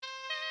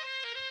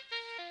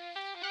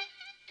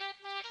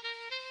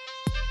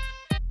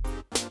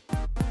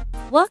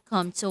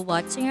Welcome to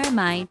What's in Your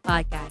Mind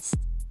podcast.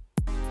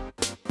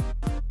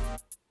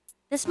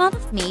 This month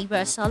of May,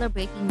 we're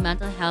celebrating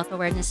Mental Health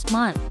Awareness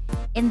Month.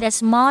 In this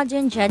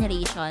modern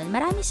generation,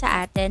 marami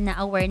sa atin na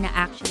aware na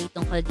actually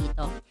tungkol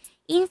dito.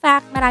 In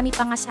fact, marami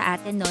pa nga sa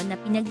atin no, na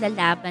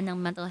pinaglalaban ng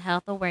mental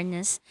health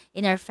awareness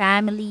in our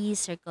family,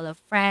 circle of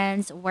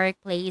friends,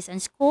 workplace, and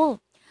school.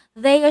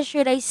 They, or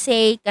should I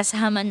say,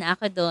 kasama na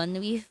ako doon,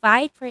 we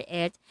fight for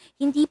it,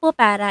 hindi po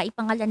para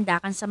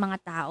ipangalandakan sa mga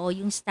tao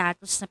yung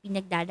status na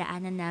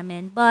pinagdadaanan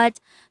namin,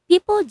 but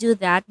people do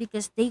that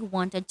because they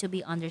wanted to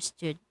be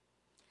understood.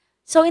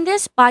 So, in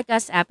this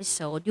podcast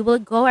episode, we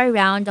will go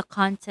around the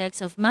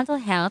context of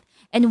mental health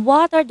and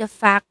what are the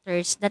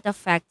factors that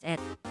affect it.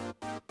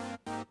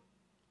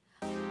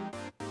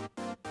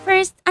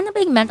 First, ano ba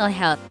yung mental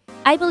health?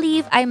 I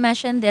believe I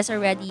mentioned this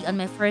already on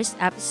my first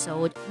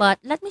episode,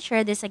 but let me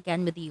share this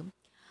again with you.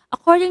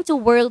 According to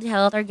World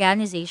Health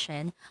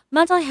Organization,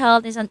 mental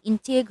health is an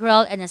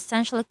integral and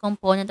essential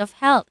component of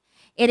health.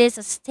 It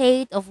is a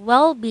state of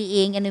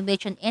well-being in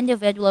which an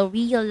individual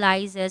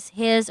realizes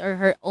his or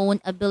her own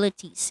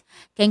abilities,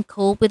 can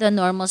cope with the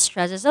normal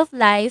stresses of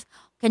life,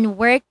 can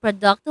work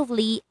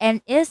productively, and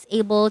is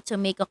able to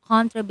make a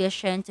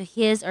contribution to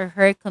his or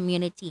her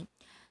community.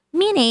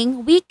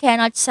 Meaning, we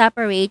cannot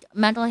separate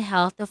mental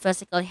health to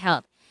physical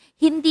health.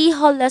 Hindi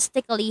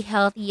holistically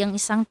healthy ang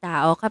isang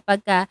tao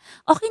kapag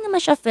okay naman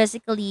siya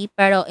physically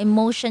pero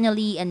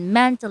emotionally and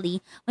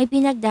mentally may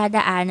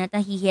pinagdadaan at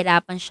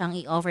nahihirapan siyang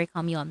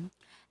i-overcome yon.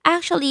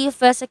 Actually,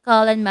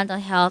 physical and mental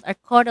health are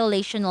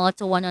correlational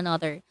to one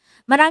another.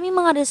 Maraming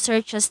mga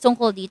researches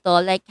tungkol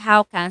dito like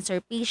how cancer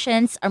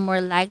patients are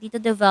more likely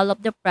to develop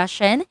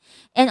depression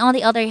and on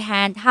the other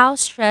hand, how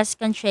stress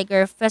can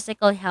trigger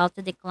physical health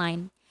to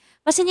decline.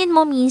 Pansinin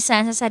mo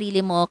minsan sa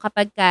sarili mo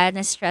kapag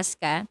na-stress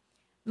ka,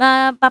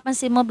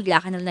 mapapansin mo bigla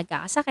ka na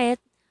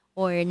nagkakasakit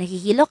or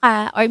nahihilo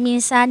ka or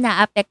minsan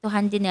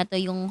naapektuhan din nito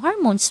yung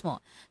hormones mo.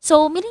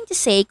 So, meaning to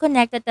say,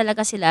 connected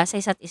talaga sila sa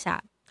isa't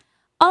isa.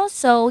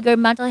 Also, your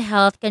mental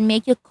health can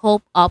make you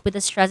cope up with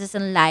the stresses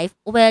in life,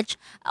 which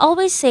I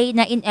always say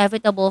na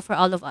inevitable for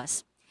all of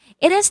us.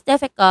 It is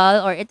typical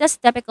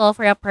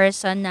for a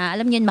person na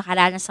alam niyo yun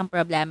makaranas ng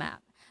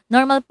problema.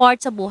 Normal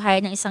part sa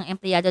buhay ng isang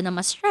empleyado na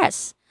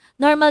ma-stress.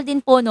 Normal din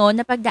po no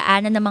na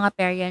pagdaanan ng mga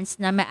parents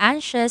na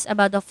ma-anxious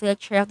about the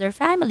future of their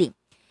family.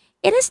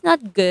 It is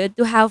not good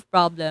to have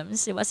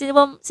problems, di ba?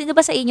 Sino ba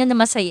sa inyo na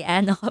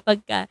masaya no,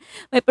 kapag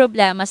may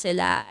problema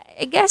sila?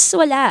 I guess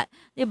wala,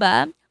 di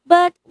ba?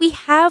 But we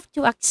have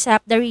to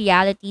accept the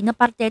reality na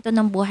parte ito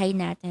ng buhay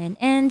natin.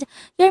 And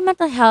your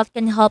mental health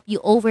can help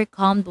you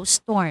overcome those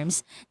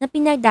storms na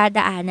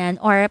pinagdadaanan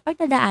or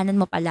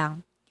pagdadaanan mo pa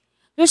lang.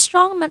 Your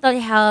strong mental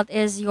health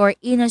is your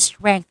inner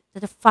strength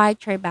to fight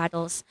your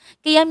battles.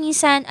 Kaya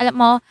minsan, alam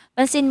mo,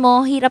 pansin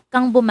mo, hirap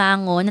kang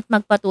bumangon at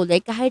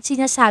magpatuloy kahit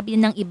sinasabi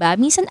ng iba.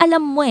 Minsan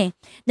alam mo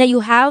na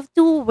you have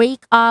to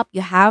wake up, you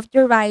have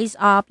to rise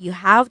up, you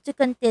have to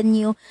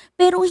continue,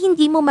 pero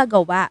hindi mo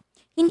magawa.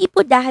 Hindi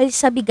po dahil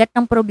sa bigat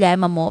ng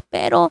problema mo,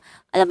 pero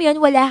alam mo yun,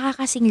 wala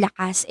ka kasing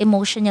lakas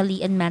emotionally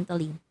and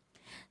mentally.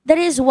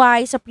 That is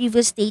why sa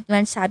previous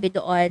statement sabi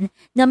doon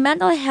na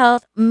mental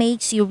health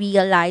makes you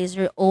realize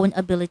your own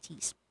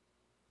abilities.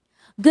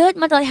 Good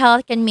mental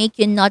health can make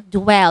you not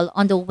dwell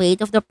on the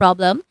weight of the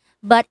problem,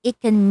 but it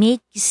can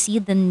make you see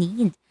the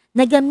need.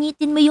 Na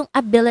gamitin mo yung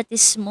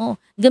abilities mo,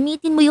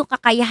 gamitin mo yung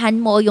kakayahan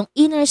mo, yung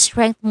inner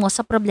strength mo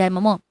sa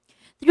problema mo.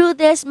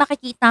 Through this,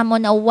 makikita mo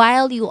na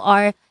while you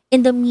are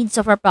in the midst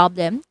of a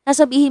problem,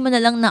 sasabihin mo na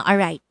lang na,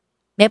 alright,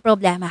 may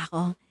problema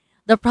ako.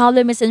 The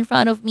problem is in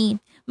front of me.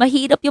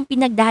 Mahirap yung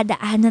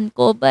pinagdadaanan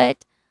ko,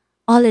 but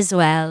all is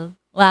well.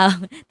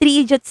 Wow,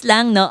 three idiots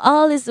lang, no?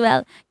 All is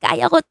well.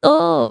 Kaya ko to.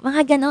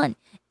 Mga ganon.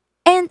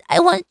 And I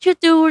want you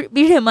to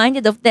be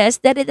reminded of this,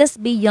 that it is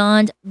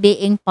beyond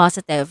being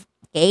positive.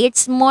 Okay?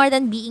 It's more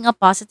than being a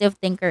positive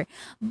thinker.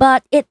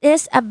 But it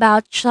is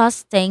about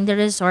trusting the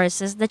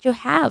resources that you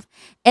have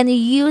and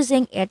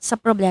using it sa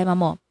problema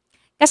mo.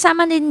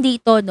 Kasama din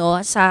dito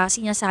no sa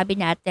sinasabi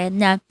natin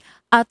na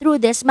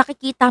through this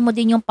makikita mo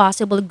din yung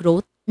possible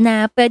growth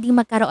na pwedeng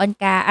magkaroon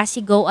ka as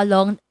you go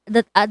along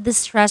the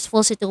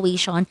stressful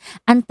situation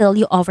until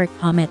you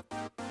overcome it.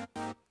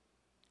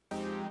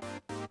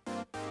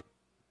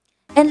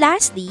 And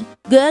lastly,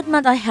 good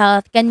mental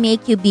health can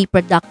make you be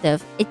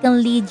productive. It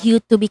can lead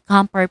you to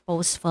become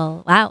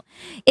purposeful. Wow.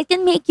 It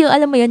can make you,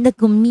 alam mo yun,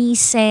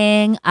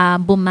 nagumising,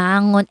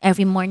 bumangon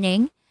every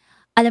morning.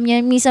 Alam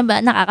niyo, minsan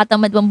ba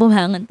nakakatamad bang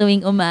bumangon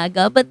tuwing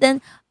umaga? But then,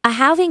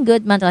 having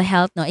good mental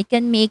health, no, it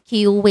can make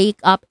you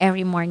wake up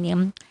every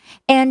morning.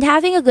 And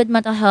having a good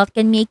mental health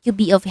can make you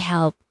be of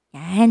help.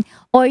 Yan.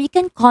 Or you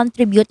can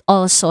contribute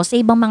also sa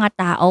ibang mga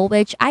tao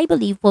which I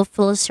believe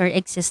fulfills your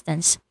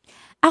existence.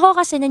 Ako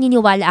kasi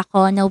naniniwala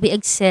ako na we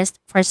exist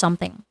for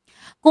something.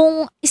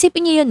 Kung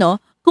isipin niyo yun, no,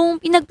 kung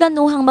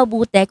pinagplanuhang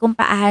mabuti kung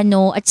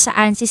paano at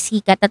saan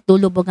sisikat at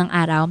lulubog ang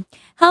araw,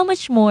 how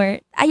much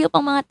more tayo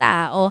pang mga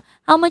tao,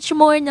 how much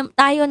more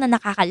tayo na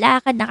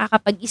nakakalakad,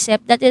 nakakapag-isip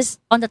that is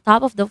on the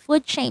top of the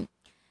food chain.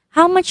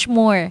 How much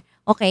more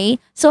Okay?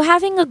 So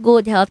having a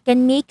good health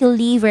can make you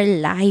live your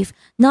life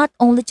not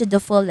only to the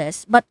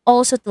fullest, but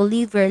also to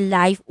live your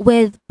life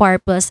with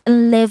purpose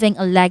and living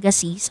a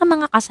legacy sa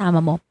mga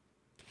kasama mo.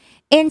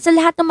 And sa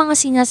lahat ng mga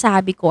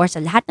sinasabi ko or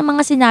sa lahat ng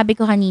mga sinabi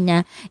ko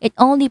kanina, it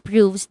only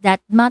proves that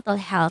mental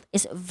health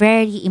is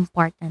very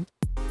important.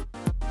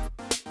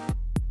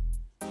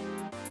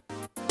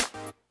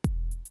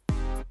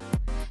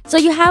 So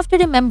you have to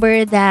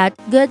remember that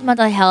good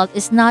mental health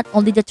is not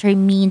only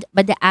determined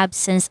by the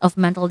absence of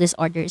mental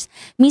disorders.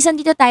 Minsan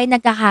dito tayo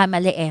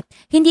nagkakamali eh.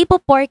 Hindi po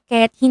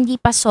porket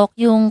hindi pasok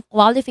yung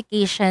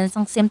qualifications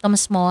ng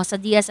symptoms mo sa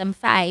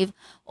DSM-5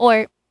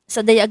 or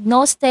sa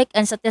Diagnostic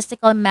and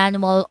Statistical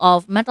Manual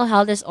of Mental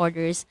Health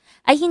Disorders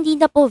ay hindi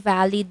na po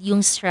valid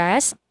yung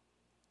stress,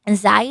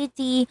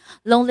 anxiety,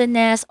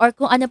 loneliness, or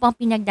kung ano pang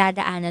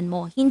pinagdadaanan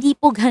mo. Hindi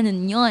po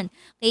ganun yun.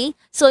 Okay?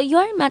 So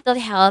your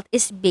mental health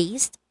is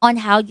based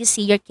on how you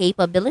see your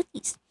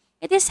capabilities.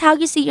 It is how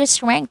you see your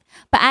strength.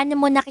 Paano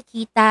mo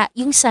nakikita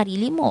yung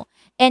sarili mo.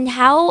 And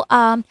how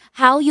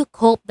you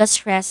cope the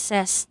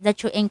stresses that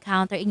you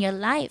encounter in your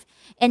life.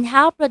 And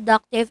how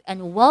productive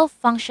and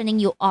well-functioning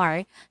you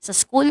are sa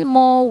school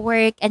mo,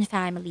 work, and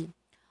family.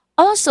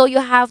 Also, you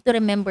have to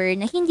remember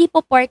na hindi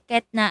po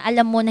porket na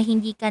alam mo na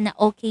hindi ka na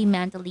okay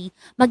mentally,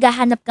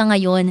 maghahanap ka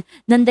ngayon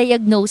ng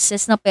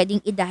diagnosis na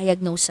pwedeng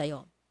i-diagnose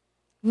sa'yo.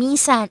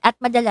 Minsan at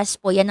madalas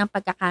po yan ang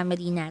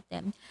pagkakamali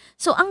natin.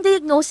 So, ang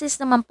diagnosis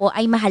naman po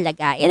ay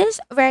mahalaga. It is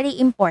very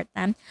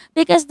important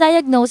because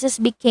diagnosis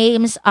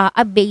becomes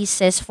a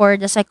basis for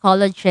the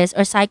psychologist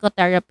or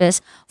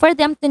psychotherapist for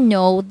them to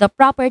know the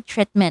proper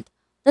treatment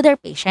to their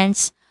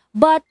patients.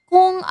 But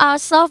kung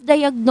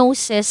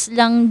self-diagnosis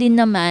lang din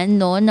naman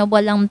no na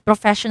walang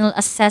professional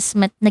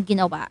assessment na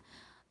ginawa,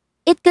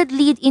 it could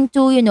lead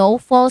into,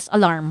 false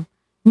alarm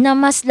na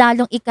mas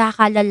lalong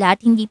ikakalala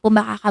at hindi po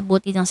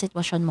makakabuti ng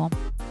sitwasyon mo.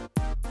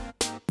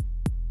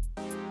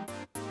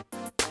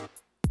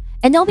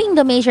 And knowing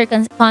the major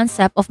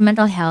concept of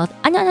mental health,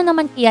 ano-ano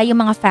naman kaya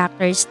yung mga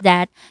factors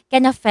that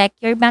can affect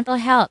your mental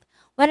health?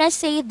 When I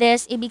say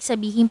this, ibig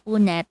sabihin po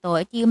neto,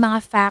 ito yung mga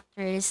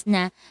factors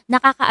na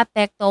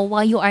nakakaapekto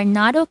while you are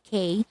not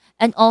okay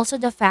and also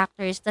the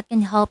factors that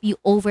can help you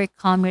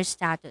overcome your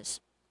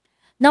status.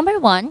 Number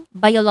one,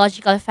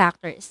 biological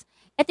factors.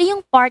 Ito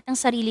yung part ng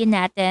sarili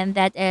natin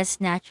that is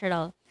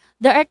natural.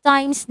 There are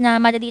times na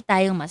madali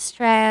tayong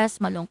ma-stress,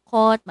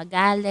 malungkot,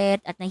 magalit,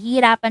 at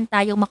nahihirapan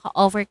tayong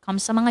maka-overcome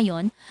sa mga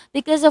yon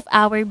because of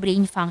our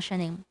brain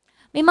functioning.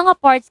 May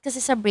mga parts kasi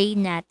sa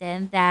brain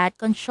natin that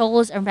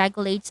controls and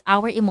regulates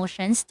our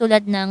emotions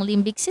tulad ng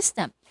limbic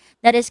system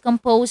that is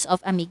composed of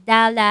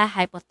amygdala,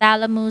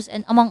 hypothalamus,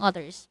 and among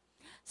others.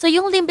 So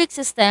yung limbic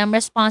system,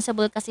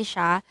 responsible kasi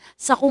siya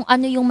sa kung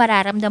ano yung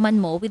mararamdaman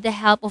mo with the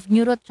help of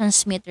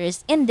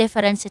neurotransmitters in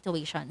different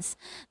situations.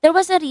 There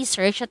was a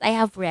research that I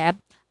have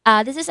read.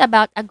 This is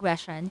about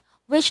aggression,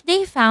 which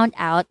they found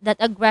out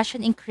that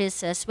aggression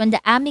increases when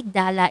the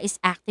amygdala is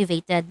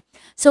activated.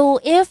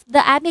 So if the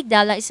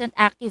amygdala isn't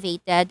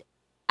activated,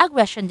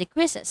 aggression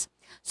decreases.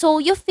 So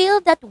you feel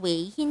that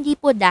way, hindi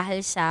po dahil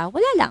sa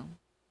wala lang.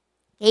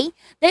 Okay?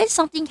 There is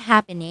something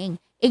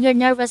happening in your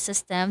nervous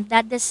system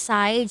that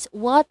decides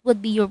what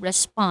would be your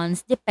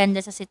response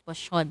depende sa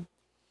sitwasyon.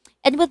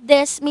 And with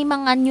this, may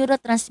mga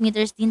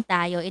neurotransmitters din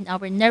tayo in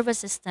our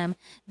nervous system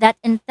that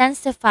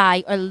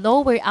intensify or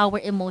lower our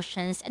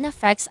emotions and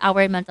affects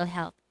our mental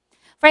health.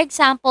 For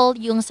example,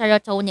 yung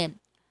serotonin.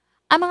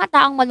 Ang mga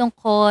taong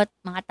malungkot,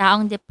 mga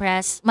taong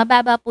depressed,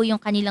 mababa po yung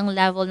kanilang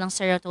level ng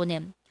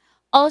serotonin.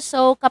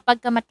 Also,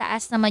 kapag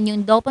mataas naman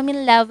yung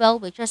dopamine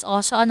level, which is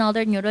also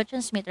another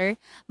neurotransmitter,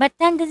 may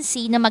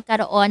tendency na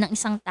magkaroon ng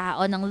isang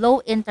tao ng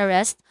low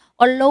interest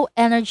or low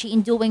energy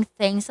in doing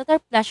things that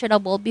are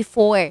pleasurable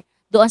before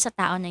doon sa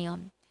tao na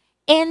yon.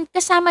 And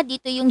kasama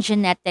dito yung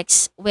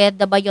genetics with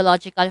the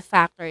biological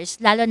factors,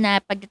 lalo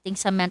na pagdating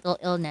sa mental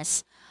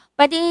illness.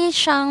 Pwede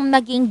siyang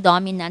maging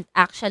dominant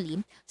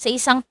actually sa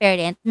isang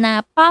parent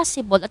na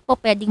possible at po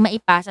pwedeng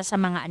maipasa sa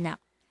mga anak.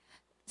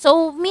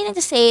 So, meaning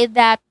to say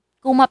that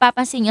kung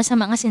mapapansin nyo sa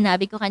mga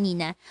sinabi ko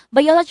kanina,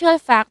 biological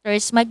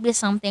factors might be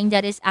something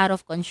that is out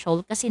of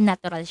control kasi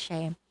natural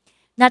siya eh.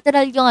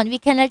 Natural yon. We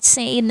cannot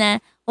say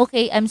na,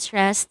 okay, I'm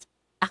stressed.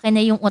 Akin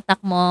na yung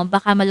utak mo.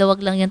 Baka maluwag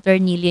lang yung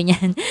tornilyo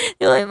niyan.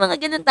 Yung mga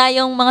ganun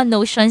tayong mga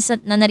notions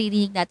na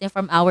naririnig natin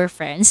from our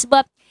friends.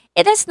 But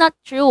it is not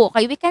true.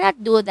 Okay? We cannot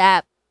do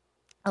that.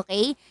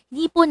 Okay?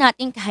 Hindi po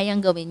natin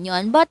kayang gawin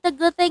yon. But the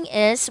good thing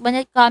is, when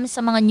it comes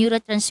sa mga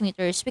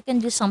neurotransmitters, we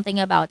can do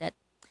something about it.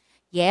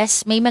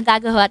 Yes, may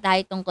magagawa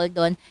tayo tungkol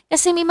doon.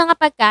 Kasi may mga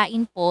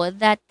pagkain po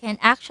that can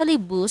actually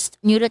boost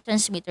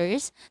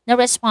neurotransmitters na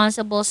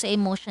responsible sa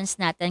emotions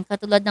natin,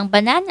 katulad ng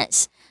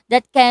bananas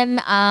that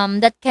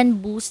can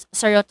boost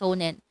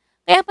serotonin.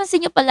 Kaya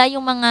pansin niyo pala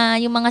yung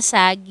mga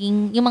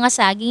saging,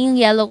 yung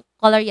yellow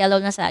color yellow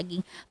na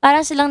saging,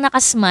 parang silang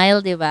naka-smile,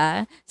 'di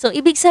ba? So,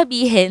 ibig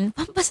sabihin,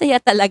 pampasaya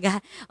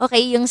talaga,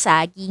 okay, yung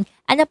saging.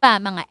 Ano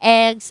pa, mga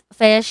eggs,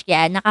 fish,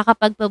 yan,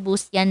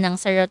 nakakapagpa-boost yan ng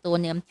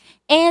serotonin.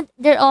 And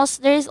there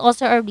is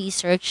also a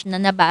research na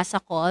nabasa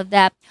ko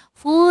that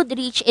food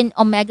rich in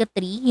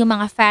omega-3, yung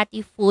mga fatty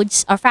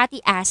foods or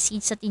fatty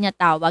acids sa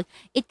tinatawag,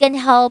 it can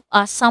help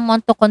someone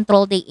to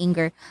control their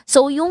anger.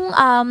 So yung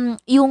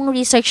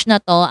research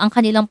na to, ang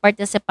kanilang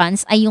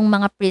participants ay yung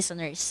mga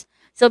prisoners.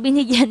 So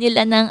binigyan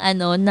nila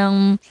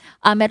ng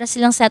meron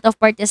silang set of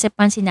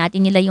participants,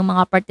 natin nila yung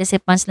mga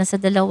participants na sa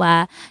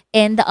dalawa,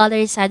 and the other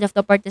side of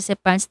the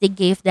participants, they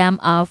gave them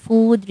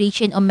food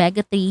rich in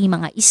omega-3,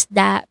 mga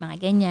isda, mga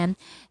ganyan.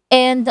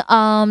 And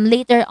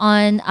later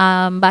on,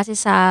 base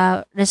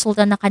sa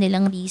resulta ng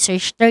kanilang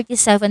research,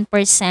 37%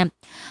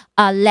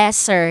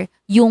 lesser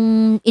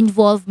yung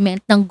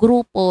involvement ng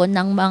grupo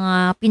ng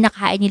mga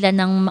pinakain nila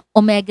ng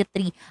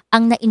omega-3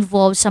 ang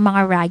na-involve sa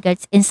mga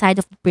raggards inside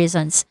of the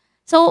prisons.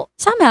 So,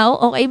 somehow,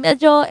 okay,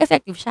 medyo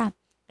effective siya.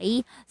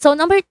 Okay? So,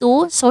 number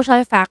two,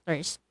 social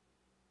factors.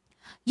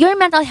 Your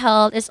mental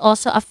health is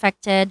also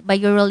affected by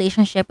your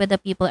relationship with the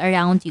people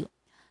around you.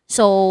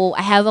 So,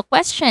 I have a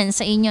question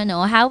sa inyo,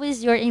 no? How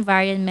is your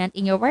environment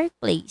in your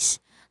workplace?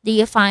 Do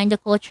you find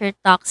the culture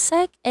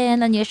toxic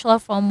and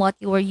unusual from what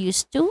you were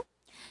used to?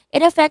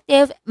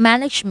 Ineffective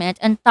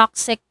management and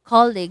toxic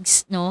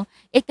colleagues, no,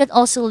 it could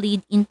also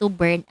lead into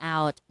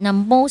burnout na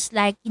most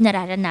likely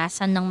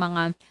nararanasan ng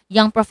mga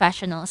young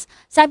professionals.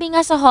 Sabi nga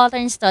sa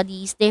Hawthorne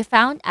studies, they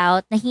found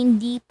out na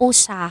hindi po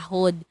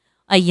sahod.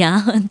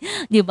 Ayan,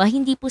 'di ba?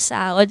 Hindi po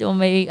sahod, o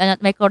may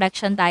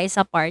correction tayo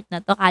sa part na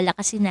to. Kala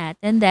kasi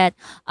natin that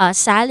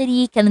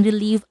salary can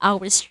relieve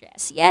our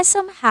stress. Yes,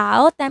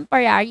 somehow,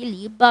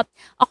 temporarily, but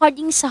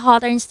according sa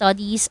Hawthorne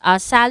studies,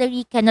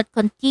 salary cannot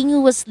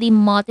continuously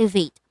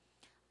motivate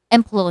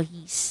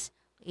employees.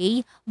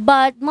 Okay?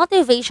 But the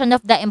motivation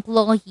of the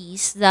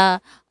employees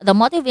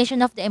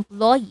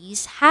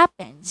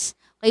happens,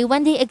 okay,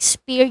 when they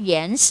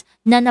experience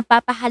na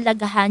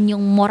napapahalagahan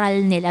yung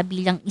moral nila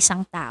bilang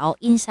isang tao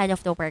inside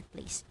of the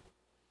workplace.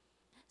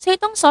 So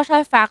itong social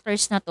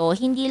factors na to,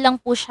 hindi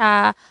lang po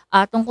siya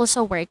tungkol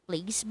sa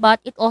workplace, but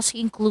it also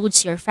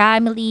includes your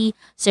family,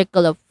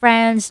 circle of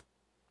friends,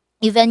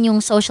 even yung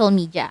social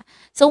media.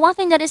 So one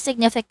thing that is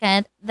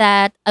significant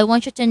that I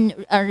want you to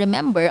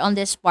remember on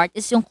this part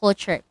is yung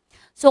culture.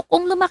 So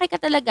kung lumaki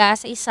ka talaga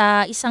sa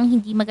isang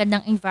hindi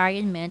magandang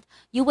environment,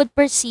 you would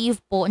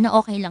perceive po na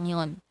okay lang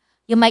yon.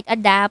 You might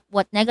adapt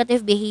what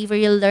negative behavior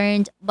you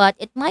learned, but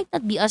it might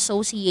not be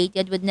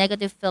associated with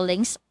negative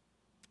feelings,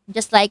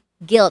 just like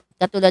guilt,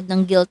 katulad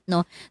ng guilt,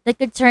 no, that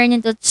could turn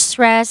into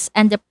stress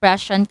and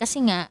depression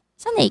kasi nga,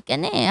 sanay ka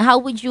na eh. How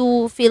would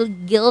you feel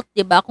guilt,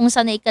 di ba? Kung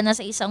sanay ka na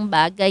sa isang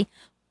bagay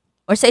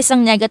or sa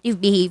isang negative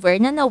behavior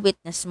na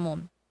na-witness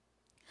mo.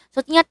 So,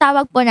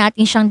 tinatawag po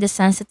natin siyang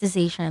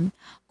desensitization.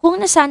 Kung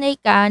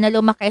nasanay ka na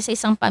lumaki sa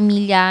isang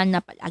pamilya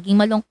na palaging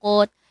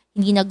malungkot,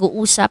 hindi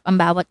nag-uusap ang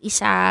bawat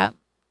isa,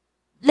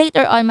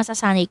 later on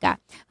masasanay ka.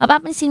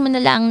 Mapapansin mo na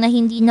lang na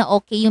hindi na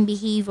okay yung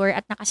behavior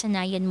at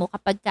nakasanayan mo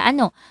kapag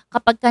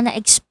ka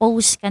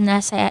na-expose ka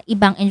na sa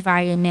ibang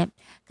environment.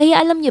 Kaya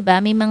alam niyo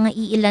ba, may mga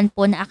iilan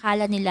po na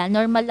akala nila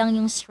normal lang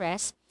yung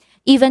stress.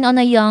 Even on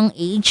a young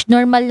age,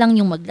 normal lang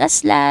yung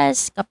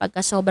maglaslas kapag ka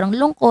sobrang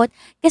lungkot.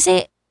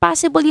 Kasi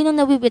possible yun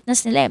ang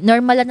nawi-witness nila.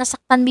 Normal lang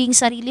nasaktan mo yung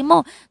sarili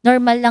mo.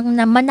 Normal lang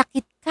na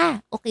manakit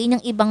ka, okay,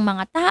 ng ibang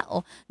mga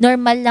tao.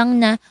 Normal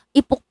lang na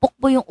ipukpok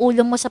mo yung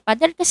ulo mo sa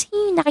pader kasi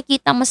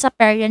nakikita mo sa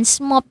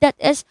parents mo, that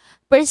is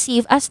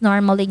perceived as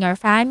normal in your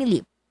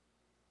family.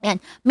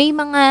 Yan.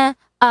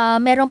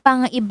 Meron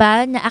pang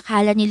iba na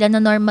akala nila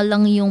na normal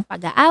lang yung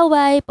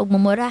pag-aaway,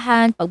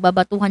 pagmumurahan,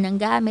 pagbabatuhan ng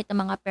gamit ng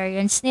mga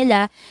parents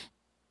nila.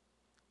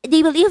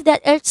 They believe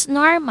that it's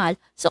normal.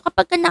 So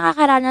kapag ka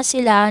nakakaranas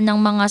sila ng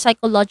mga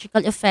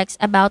psychological effects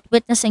about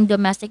witnessing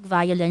domestic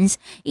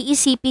violence,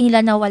 iisipin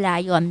nila na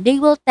wala yun.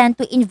 They will tend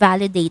to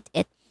invalidate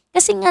it.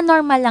 Kasi nga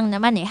normal lang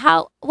naman eh.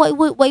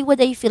 Why would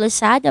I feel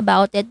sad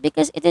about it?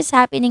 Because it is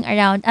happening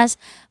around us.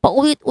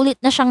 Paulit-ulit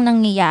na siyang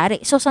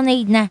nangyayari. So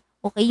sanay na,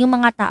 okay, yung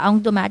mga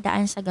taong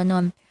dumadaan sa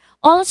ganun.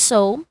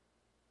 Also,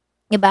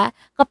 'di ba?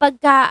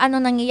 Kapagka ano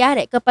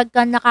nangyayari,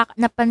 kapagka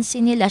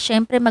napansin nila,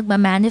 siyempre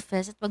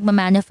magma-manifest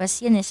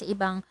yan, eh, sa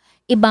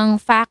ibang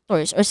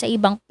factors or sa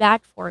ibang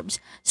platforms.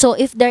 So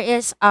if there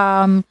is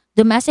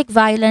domestic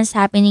violence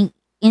happening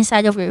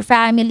inside of your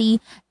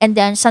family, and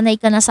then sanay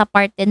ka na sa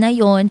parte na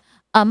yon,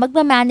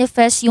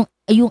 magma-manifest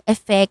yung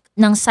effect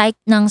ng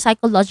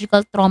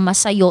psychological trauma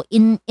sa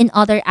in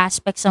other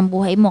aspects ng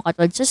buhay mo,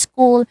 katulad sa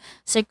school,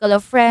 circle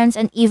of friends,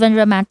 and even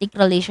romantic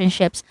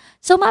relationships.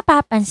 So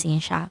mapapansin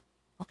siya.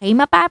 Okay,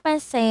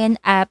 mapapansin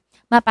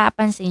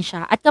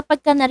siya. At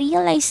kapag ka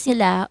na-realize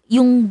nila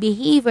yung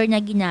behavior na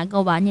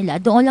ginagawa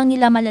nila, doon lang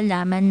nila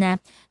malalaman na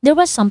there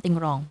was something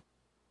wrong.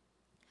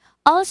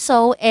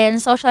 Also, in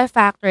social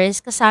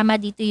factors, kasama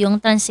dito yung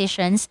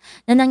transitions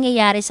na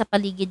nangyayari sa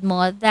paligid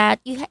mo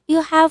that you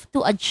have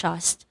to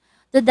adjust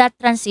to that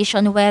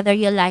transition whether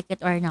you like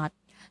it or not.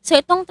 So,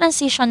 itong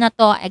transition na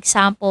to,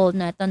 example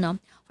na to,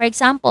 no? For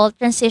example,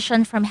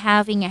 transition from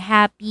having a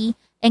happy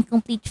and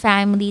complete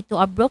family to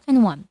a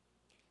broken one.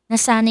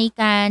 Nasanay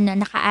ka na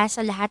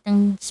nakaasa lahat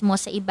ng needs mo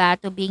sa iba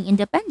to being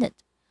independent.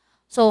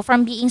 So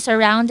from being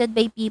surrounded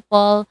by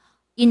people,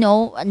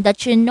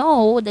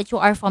 that you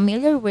are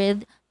familiar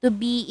with, to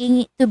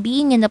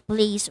being in a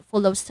place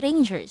full of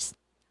strangers.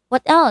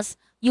 What else?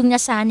 Yung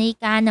nasanay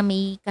ka na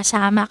may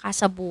kasama ka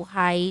sa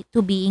buhay to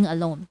being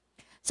alone.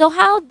 So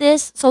how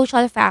these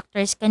social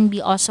factors can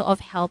be also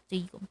of help to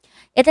you?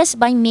 It is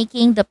by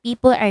making the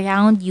people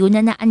around you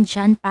na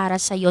naandyan para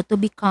sa'yo to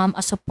become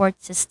a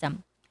support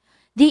system.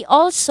 They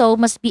also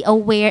must be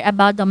aware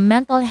about the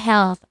mental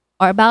health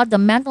or about the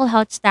mental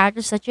health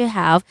status that you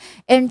have,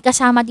 and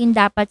kasama din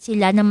dapat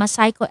sila na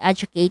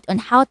ma-psycho-educate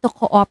on how to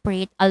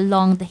cooperate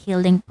along the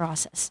healing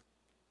process.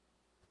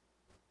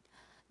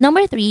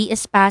 Number three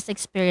is past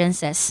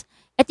experiences.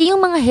 Ito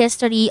yung mga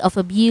history of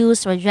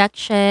abuse,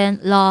 rejection,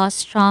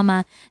 loss,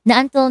 trauma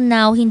na until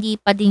now hindi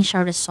pa din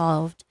siya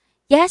resolved.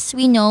 Yes,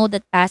 we know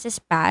that past is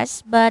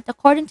past, but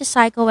according to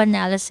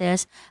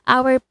psychoanalysis,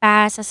 our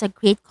past has a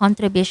great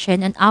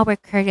contribution on our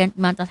current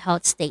mental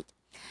health state.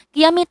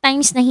 Kaya may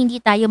times na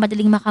hindi tayo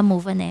madaling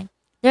makamove on eh.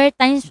 There are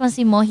times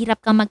pansin mo, hirap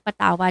kang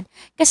magpatawad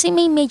kasi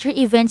may major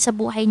event sa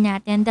buhay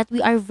natin that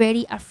we are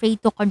very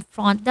afraid to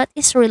confront that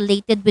is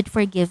related with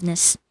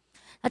forgiveness,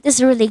 that is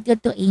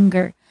related to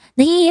anger.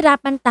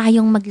 Nahihirapan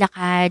tayong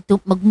maglakad,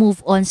 to mag-move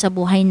on sa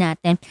buhay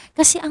natin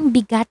kasi ang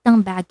bigat ng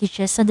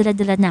baggages na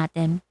dala-dala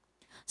natin.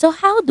 So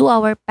how do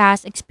our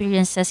past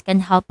experiences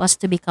can help us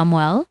to become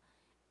well?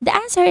 The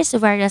answer is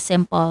very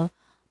simple,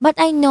 but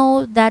I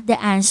know that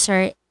the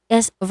answer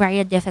is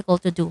very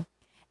difficult to do.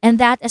 And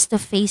that is to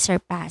face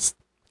our past,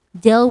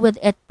 deal with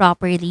it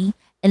properly,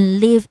 and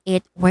leave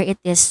it where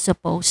it is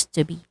supposed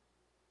to be.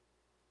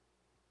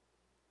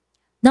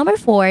 Number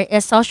four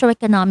is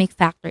socioeconomic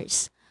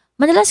factors.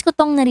 Madalas ko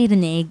tong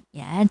naririnig,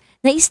 yan,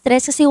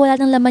 na-stress kasi wala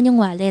nang laman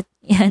yung wallet.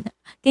 Yan.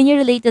 Can you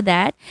relate to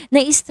that?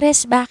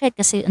 Na-stress bakit?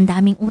 Kasi ang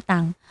daming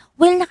utang.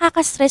 Well,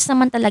 nakaka-stress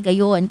naman talaga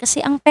yon kasi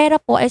ang pera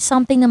po ay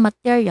something na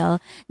material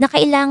na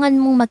kailangan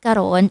mong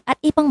magkaroon at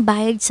ipang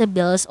bayad sa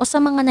bills o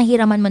sa mga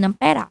nahiraman mo ng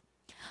pera.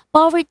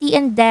 Poverty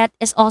and debt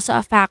is also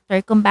a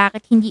factor kung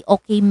bakit hindi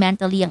okay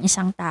mentally ang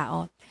isang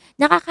tao.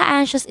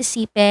 Nakaka-anxious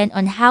isipin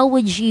on how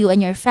would you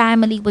and your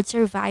family would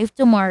survive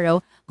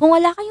tomorrow kung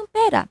wala kayong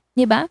pera,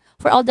 di ba?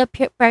 For all the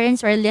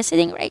parents who are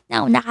listening right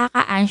now,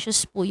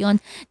 nakaka-anxious po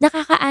yun.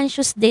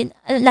 Nakaka-anxious din,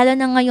 lalo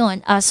na ngayon,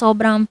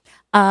 sobrang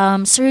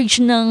surge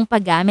ng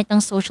paggamit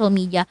ng social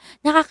media.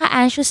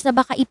 Nakaka-anxious na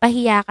baka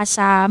ipahiya ka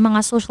sa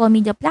mga social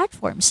media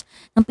platforms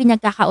ng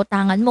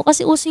pinagkakautangan mo.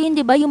 Kasi uso yun,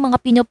 di ba? Yung mga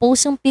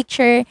pinopost yung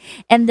picture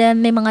and then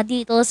may mga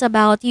details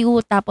about you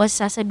tapos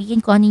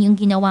sasabihin ko ano yung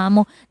ginawa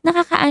mo.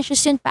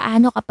 Nakaka-anxious yun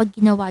paano kapag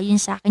ginawa yun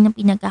sa akin ng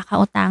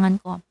pinagkakautangan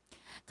ko.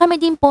 Kami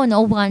din po,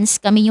 no,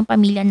 once kami yung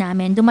pamilya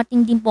namin,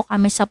 dumating din po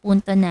kami sa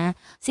punto na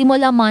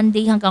simula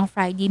Monday hanggang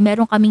Friday,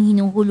 meron kaming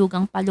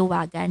hinuhulugang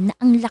paluwagan na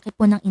ang laki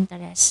po ng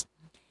interest.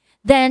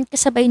 Then,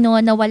 kasabay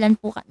noon, nawalan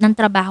po ng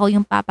trabaho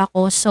yung papa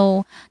ko.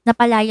 So,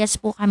 napalayas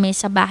po kami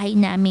sa bahay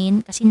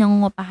namin kasi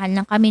nangungupahan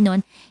lang kami noon.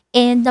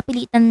 And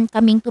napilitan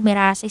kaming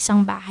tumira sa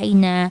isang bahay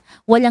na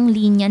walang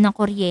linya ng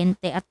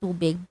kuryente at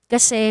tubig.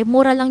 Kasi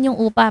mura lang yung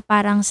upa,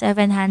 parang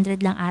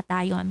 700 lang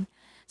ata yun.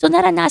 So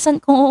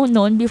naranasan ko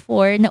noon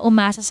before na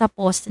umasa sa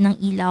poste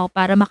ng ilaw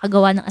para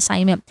makagawa ng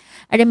assignment.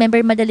 I remember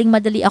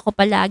madaling-madali ako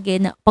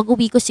palagi na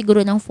pag-uwi ko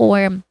siguro ng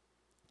form.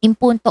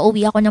 Impunto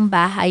uwi ako ng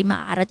bahay,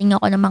 makakarating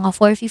ako ng mga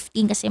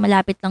 4:15 kasi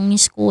malapit lang yung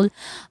school.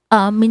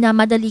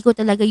 Minamadali ko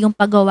talaga yung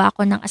paggawa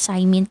ko ng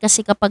assignment kasi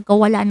kapag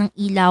wala ng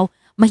ilaw,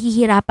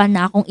 mahihirapan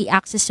na akong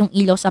i-access yung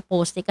ilaw sa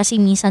poste kasi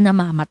minsan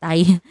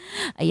namamatay.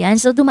 Ayan,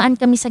 so dumaan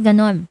kami sa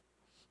ganon.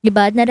 'Di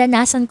ba,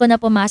 naranasan ko na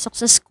pumasok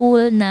sa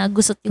school na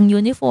gusot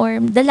yung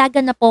uniform. Dalaga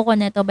na po ako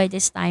neto by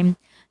this time.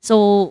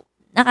 So,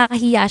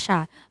 nakakahiya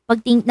siya.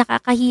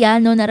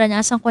 Nakakahiya 'no,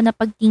 naranasan ko na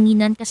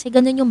pagtinginan kasi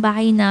gano'n yung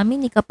bahay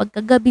namin, eh, kapag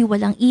kagabi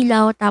walang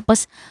ilaw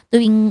tapos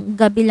tuwing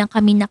gabi lang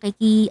kami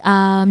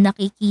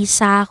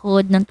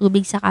nakikisahod ng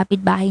tubig sa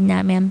kapitbahay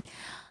namin.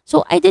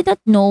 So, I did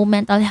not know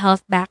mental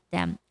health back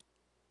then.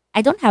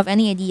 I don't have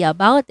any idea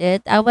about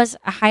it. I was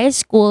a high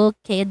school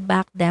kid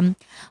back then.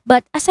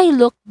 But as I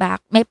look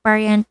back, but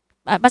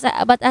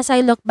as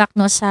I look back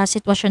no sa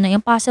sitwasyon na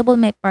yun, possible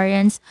my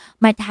parents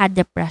might had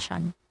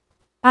depression.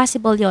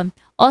 Possible yon.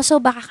 Also,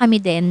 baka kami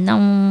din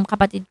ng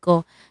kapatid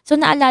ko. So,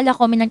 naalala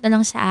ko, may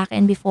nagtanong sa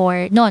akin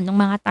before, no, nung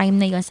mga time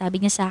na yon, sabi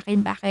niya sa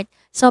akin, bakit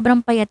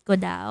sobrang payat ko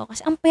daw?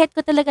 Kasi ang payat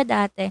ko talaga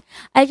dati.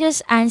 I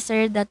just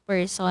answered that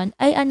person,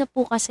 ay ano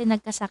po kasi,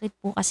 nagkasakit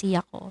po kasi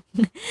ako.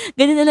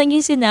 Ganun na lang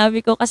yung sinabi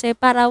ko kasi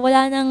para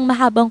wala nang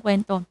mahabang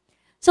kwento.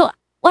 So,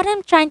 what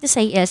I'm trying to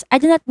say is, I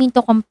do not mean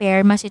to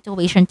compare my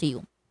situation to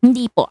you.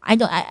 Hindi po. I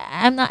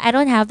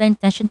don't have the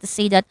intention to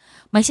say that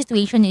my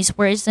situation is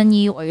worse than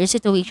you or your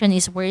situation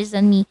is worse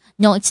than me.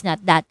 No, it's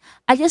not that.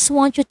 I just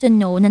want you to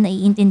know na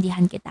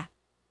naiintindihan kita.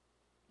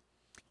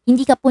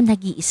 Hindi ka po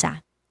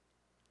nag-iisa.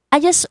 I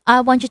just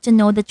want you to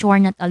know that you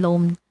are not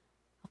alone.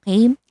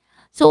 Okay?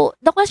 So,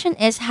 the question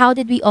is, how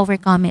did we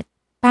overcome it?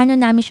 paano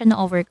namin siya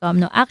na-overcome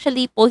 'no.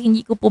 Actually po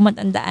hindi ko po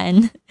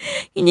matandaan.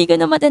 Hindi ko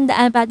na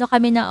matandaan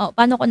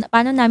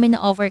paano namin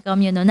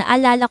na-overcome yun 'no.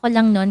 Naalala ko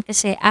lang nun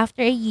kasi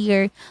after a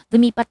year,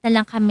 lumipat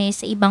na lang kami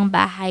sa ibang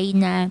bahay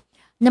na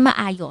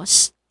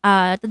maayos.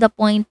 To the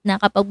point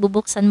na kapag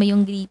bubuksan mo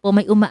yung gripo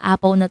may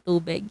umaapaw na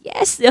tubig.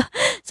 Yes,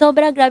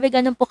 sobrang grabe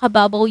gano'n po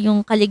kababaw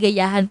yung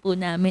kaligayahan po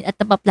namin at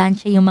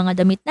napaplantsa yung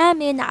mga damit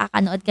namin,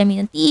 nakakanood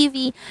kami ng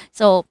TV.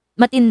 So,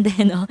 matindi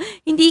 'no.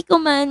 Hindi ko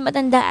man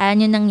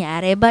matandaan yung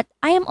nangyari but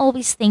I am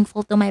always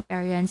thankful to my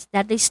parents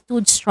that they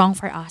stood strong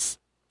for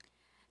us.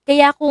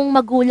 Kaya kung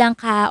magulang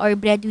ka or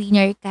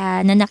breadwinner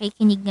ka na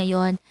nakikinig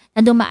ngayon na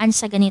dumaan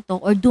sa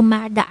ganito or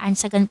dumadaan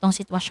sa ganitong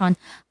sitwasyon,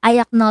 I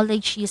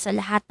acknowledge you sa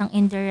lahat ng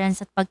endurance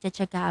at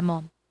pagtitiyaga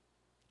mo.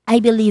 I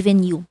believe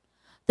in you.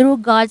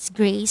 Through God's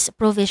grace,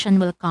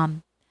 provision will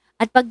come.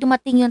 At pag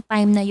dumating yung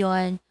time na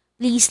yon,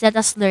 please let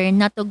us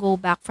learn not to go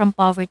back from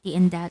poverty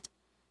and debt.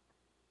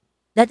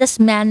 Let us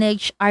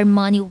manage our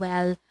money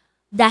well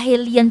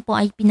dahil yan po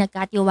ay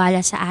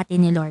pinagkatiwala sa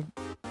atin ni Lord.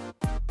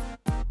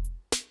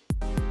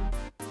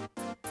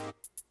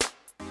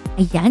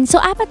 Ayan. So,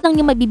 apat lang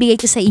yung mabibigay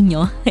ko sa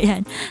inyo.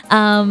 Ayan.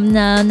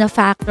 Na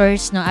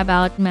factors no,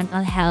 about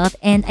mental health.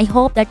 And I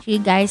hope that you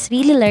guys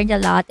really learned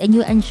a lot and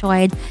you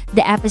enjoyed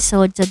the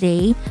episode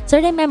today. So,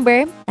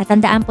 remember,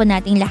 tatandaan po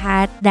nating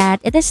lahat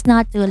that it is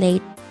not too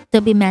late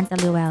to be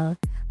mentally well.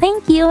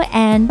 Thank you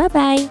and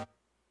bye-bye.